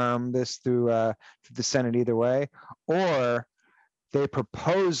strong arm this through the Senate either way, or they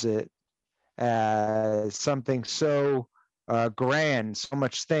propose it as something so grand, so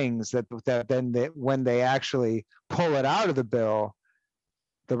much things that then when they actually pull it out of the bill,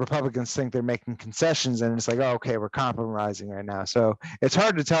 the Republicans think they're making concessions, and it's like, oh, okay, we're compromising right now. So it's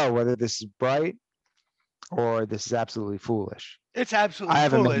hard to tell whether this is bright or this is absolutely foolish. It's I absolutely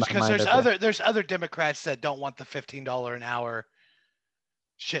haven't made foolish my because mind there's up yet. there's other Democrats that don't want the $15 an hour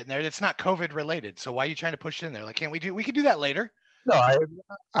shit in there. It's not COVID related. So why are you trying to push it in there? Like, can't we could do that later. No,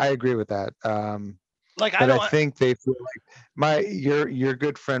 I agree with that. Like, I But I don't. think they feel like your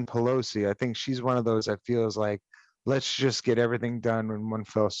good friend Pelosi. I think she's one of those that feels like let's just get everything done in one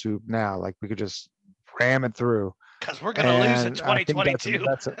fell swoop now. Like we could just ram it through. Because we're gonna lose in And I think 2022.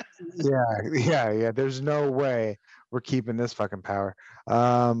 yeah. There's no way we're keeping this fucking power.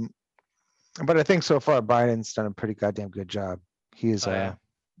 But I think so far Biden's done a pretty goddamn good job. He's Oh, yeah.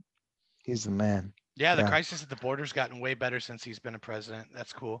 he's the man. Yeah, the Yeah. crisis at the border's gotten way better since he's been a president.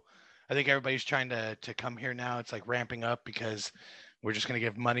 That's cool. I think everybody's trying to come here now. It's like ramping up because we're just gonna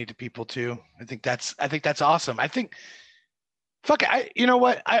give money to people too. I think that's awesome. I think fuck it. You know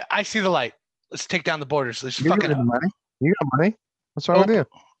what? I see the light. Let's take down the borders. Let's You got fucking money? You got money? What's wrong with you?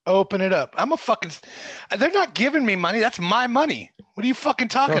 open it up. I'm a fucking. They're not giving me money. That's my money. What are you fucking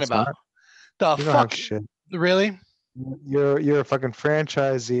talking it's about? not. The You don't have fuck? shit. Really? You're a fucking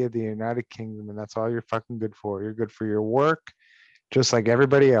franchisee of the United Kingdom, and that's all you're fucking good for. You're good for your work, just like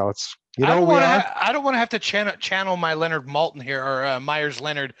everybody else. You know I don't what we want are? to. I don't want to have to channel my Leonard Maltin here or Myers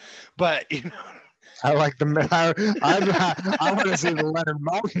Leonard, but you know. I like the. I want to see the Leonard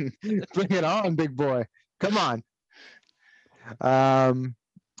Mountain. Bring it on, big boy. Come on.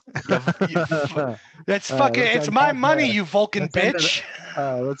 That's fucking. It's my money, you Vulcan bitch.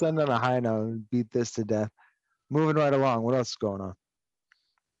 Let's end on a high note and beat this to death. Moving right along. What else is going on?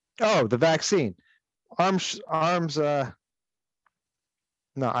 Oh, the vaccine. Arms. No,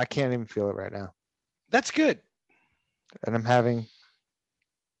 I can't even feel it right now, That's good. and I'm having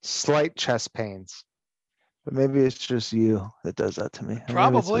slight chest pains. But maybe it's just you that does that to me. Or maybe it's the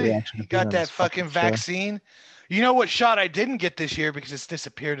Probably. reaction You of being got on that this fucking show. vaccine. You know what shot I didn't get this year because it's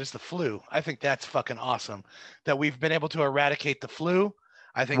disappeared is the flu. I think that's fucking awesome that we've been able to eradicate the flu.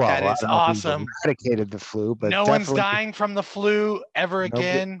 I think that Well, I is don't know if we've awesome. eradicated the flu, but No one's definitely dying from the flu ever Nobody-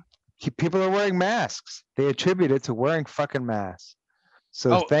 again. people are wearing masks. They attribute it to wearing fucking masks.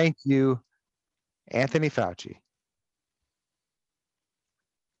 So Oh. thank you, Anthony Fauci.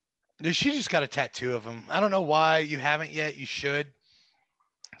 She just got a tattoo of him. I don't know why you haven't yet. You should.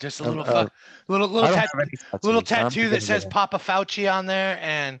 Just a little I little don't have any little tattoos. I'm tattoo that gonna says get it. Papa Fauci on there,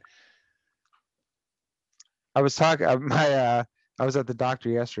 and I was talking. I was at the doctor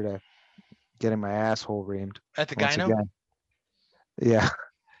yesterday, getting my asshole reamed at the once gyno. again. Yeah,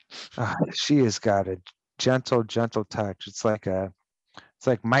 she has got a gentle touch. It's like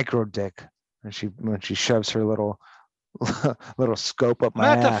micro dick, when she shoves her little scope up I'm my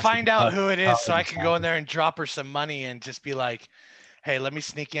gonna have ass. to find out who it is so I college can go in there and drop her some money and just be like, "Hey, let me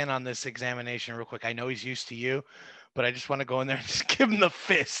sneak in on this examination real quick. I know he's used to you, but I just want to go in there and just give him the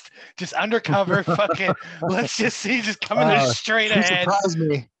fist, just undercover, fucking. Let's just see, just come in there straight She ahead." surprised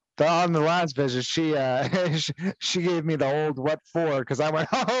me. On the last visit, she she gave me the old what for because I went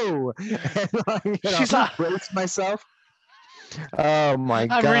oh, and She's like, braced myself. Oh my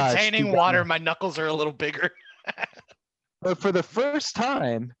I'm gosh! retaining water. My knuckles are a little bigger. But for the first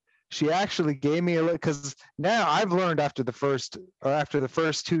time, she actually gave me a look because now I've learned after the first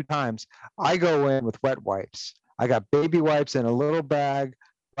two times, I go in with wet wipes. I got baby wipes in a little bag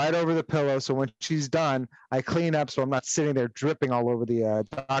right over the pillow. So when she's done, I clean up so I'm not sitting there dripping all over the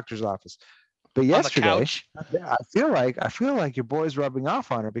doctor's office. But yesterday, on the couch. I feel like your boy's rubbing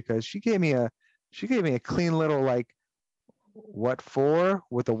off on her because she gave me a clean little like what for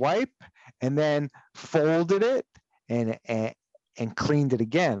with a wipe and then folded it and cleaned it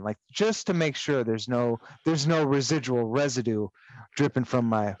again, like just to make sure there's no residual residue dripping from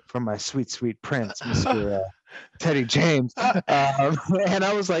my sweet prince, Mr. Teddy James. And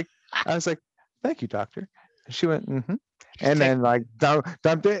I was like, thank you, doctor. And she went, mm-hmm. And then like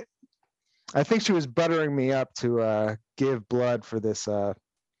dumped it. I think she was buttering me up to give blood for this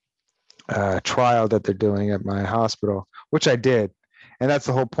trial that they're doing at my hospital, which I did. And that's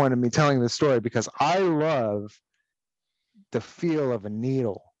the whole point of me telling this story, because I love the feel of a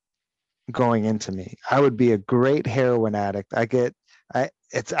needle going into me. I would be a great heroin addict. I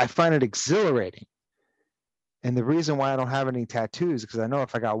find it exhilarating. And the reason why I don't have any tattoos is because I know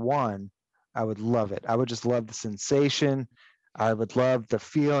if I got one, I would love it. I would just love the sensation. I would love the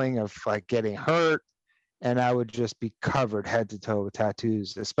feeling of like getting hurt. And I would just be covered head to toe with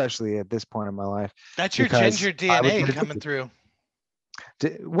tattoos, especially at this point in my life. That's your ginger DNA coming through.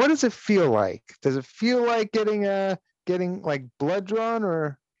 What does it feel like? Does it feel like getting like blood drawn,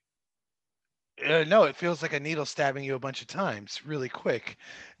 or? No, it feels like a needle stabbing you a bunch of times really quick.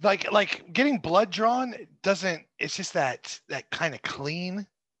 Like getting blood drawn doesn't, it's just that kind of clean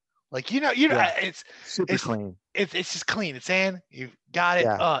Like you know, Yeah. it's Super clean. it's just clean. It's in. You got it.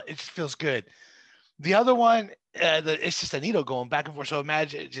 Yeah. It just feels good. The other one, it's just a needle going back and forth. So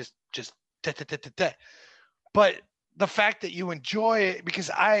imagine it just da, da, da, da, da. But the fact that you enjoy it, because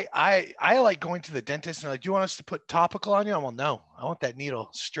I like going to the dentist and they're like, do you want us to put topical on you? I'm well, no, I want that needle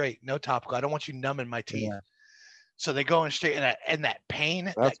straight, no topical. I don't want you numbing my teeth. Yeah. So they go in straight, and that pain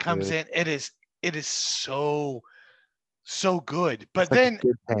That's that comes good. in, it is so good. But It's like then a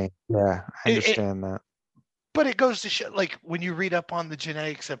good pain. Yeah, I it, understand that. but it goes to show, like when you read up on the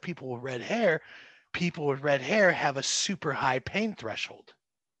genetics of people with red hair have a super high pain threshold.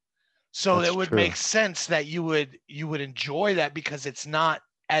 So That's it would true. make sense that you would enjoy that because it's not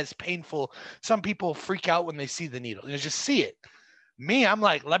as painful. Some people freak out when they see the needle. You just see it. Me, I'm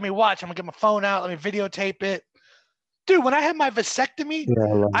like, let me watch. I'm gonna get my phone out. Let me videotape it. Dude, when I had my vasectomy, Yeah,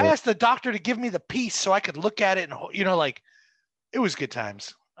 I love I it. asked the doctor to give me the piece so I could look at it and, like, it was good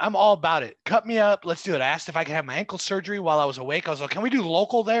times. I'm all about it. Cut me up. Let's do it. I asked if I could have my ankle surgery while I was awake. I was like, can we do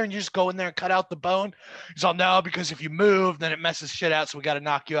local there? And you just go in there and cut out the bone? He's all, no, because if you move, then it messes shit out. So we got to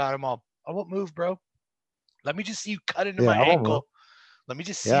knock you out. I'm all, I won't move, bro. Let me just see you cut into my I won't move. ankle. Let me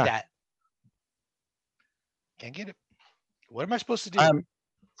just see Yeah. that. Can't get it. What am I supposed to do?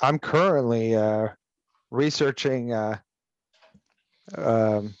 I'm currently researching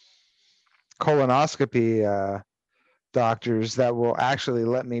colonoscopy doctors that will actually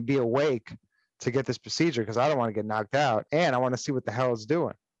let me be awake to get this procedure because I don't want to get knocked out and I want to see what the hell it's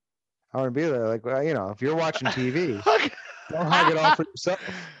doing. I want to be there, like, well, if you're watching TV, don't hug it all for yourself.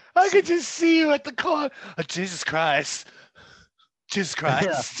 I could just see you at the car. Oh, Jesus Christ. Jesus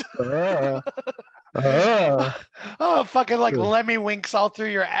Christ. Yeah. Oh, fucking like Lemmy winks all through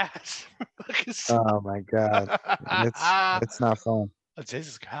your ass. Oh my God. It's not fun. Oh,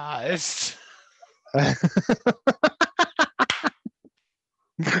 Jesus Christ.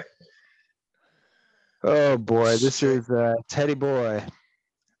 Oh boy, this is Teddy Boy.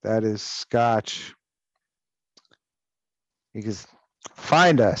 That is Scotch. You can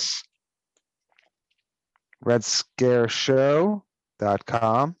find us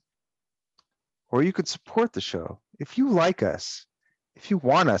redscareshow.com, or you could support the show if you like us, if you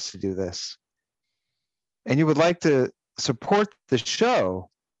want us to do this, and you would like to support the show.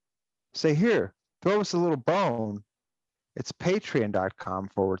 Say, here, throw us a little bone. It's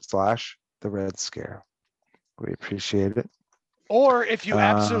patreon.com/the Red Scare. We appreciate it. Or if you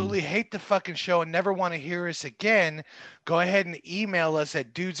absolutely hate the fucking show and never want to hear us again, go ahead and email us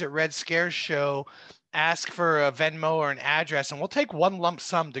at dudes@redscareshow. Ask for a Venmo or an address, and we'll take one lump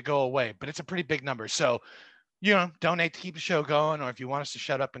sum to go away. But it's a pretty big number. So, donate to keep the show going, or if you want us to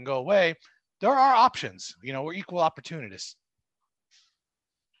shut up and go away, there are options. We're equal opportunists.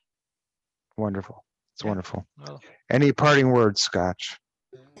 Wonderful. It's wonderful. Well, any parting words, Scotch?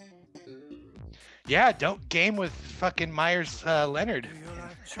 Yeah, don't game with fucking Myers Leonard.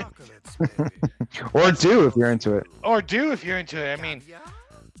 Or do if you're into it. Or do if you're into it. I mean,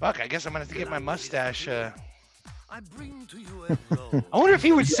 fuck, I guess I'm going to have to get my mustache. I wonder if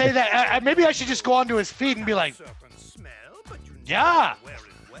he would say that. Maybe I should just go onto his feed and be like, yeah,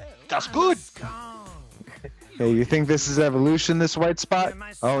 that's good. Hey, you think this is evolution, this white spot?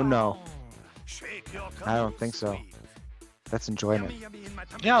 Oh, no. I don't think so. That's enjoyment. You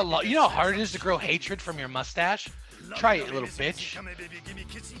know how hard it is to grow hatred from your mustache? Try it, you little bitch.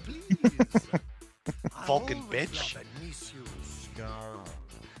 Vulcan bitch.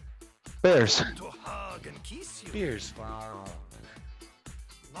 Bears. Beers.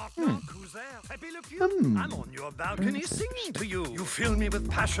 I'm on your balcony singing to you. You fill me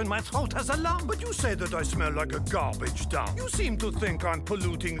with passion, my throat has a lump. But you say that I smell like a garbage dump. You seem to think I'm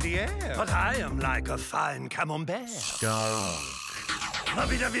polluting the air. But I am like a fine camembert.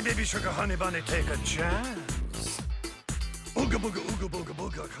 Lovey-dovey, baby sugar, honey bunny, take a chance. Ooga booga, ooga booga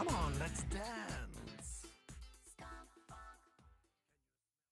booga. Come on, let's dance.